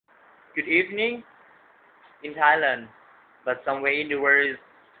good evening in Thailand, but somewhere in the world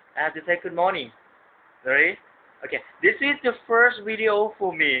I have to say good morning. Sorry. Okay, this is the first video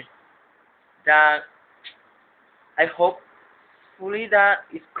for me that I hope fully that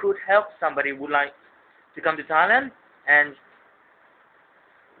it could help somebody who would like to come to Thailand and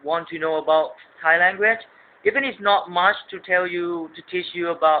want to know about Thai language. Even it's not much to tell you to teach you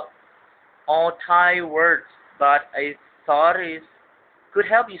about all Thai words, but I thought it could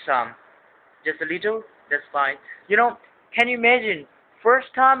help you some. Just a little, that's fine. Can you imagine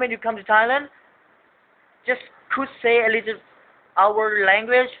first time when you come to Thailand, just could say a little our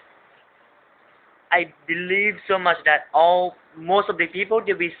language? I believe so much that most of the people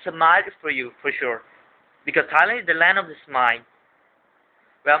they will smile for you for sure, because Thailand is the land of the smile.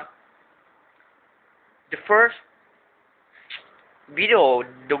 Well, the first video,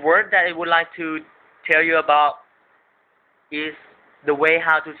 the word that I would like to tell you about is the way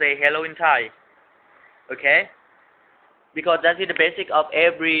how to say hello in Thai. Okay? Because that is the basic of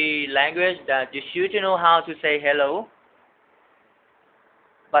every language, that you should know how to say hello.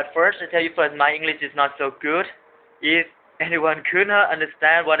 But first, I tell you first, my English is not so good. If anyone could not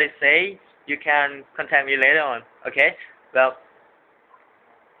understand what I say, you can contact me later on. Okay? Well,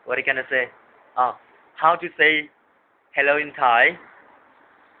 what I gonna say? How to say hello in Thai?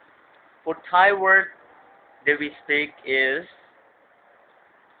 For Thai word that we speak is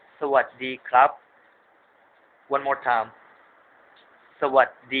Sawaddee Krub. One more time.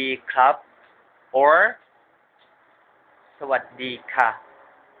 Sawaddee Krub or Sawaddee Kha.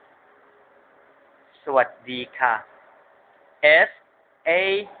 Sawaddee Kha.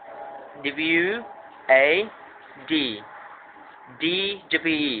 Sawaddee.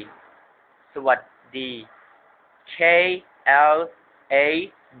 D-W-E. Sawaddee. K-L-A-B.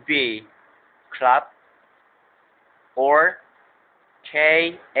 Khrab or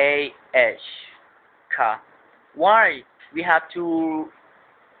K-A-H. Kha. Why we have two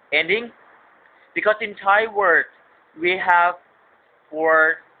ending? Because in Thai word we have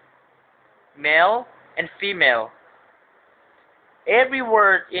for male and female. Every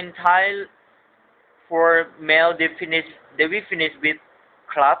word in Thai for male they will finish with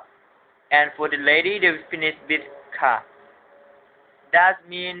Khrab, and for the lady they will finish with Kha. That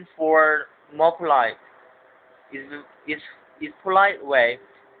means for more polite. Is polite way.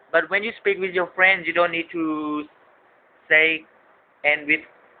 But when you speak with your friends, you don't need to say end with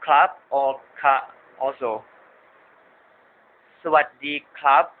Khrab or Kha also. Sawaddee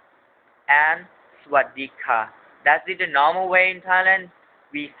Krub and Sawaddee Kha. That's the normal way in Thailand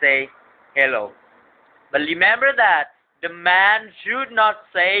we say hello. But remember that the man should not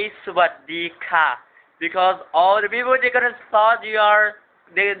say Sawaddee Kha, because all the people they're gonna thought they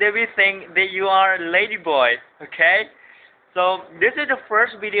will think that you are a lady boy. Okay? So this is the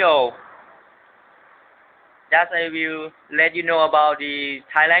first video that I will let you know about the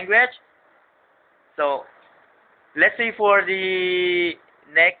Thai language. So let's see for the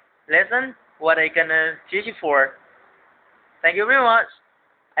next lesson what I gonna teach you for. Thank you very much.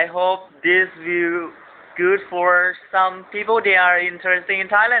 I hope this will good for some people they are interested in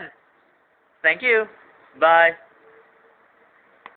Thailand. Thank you. Bye.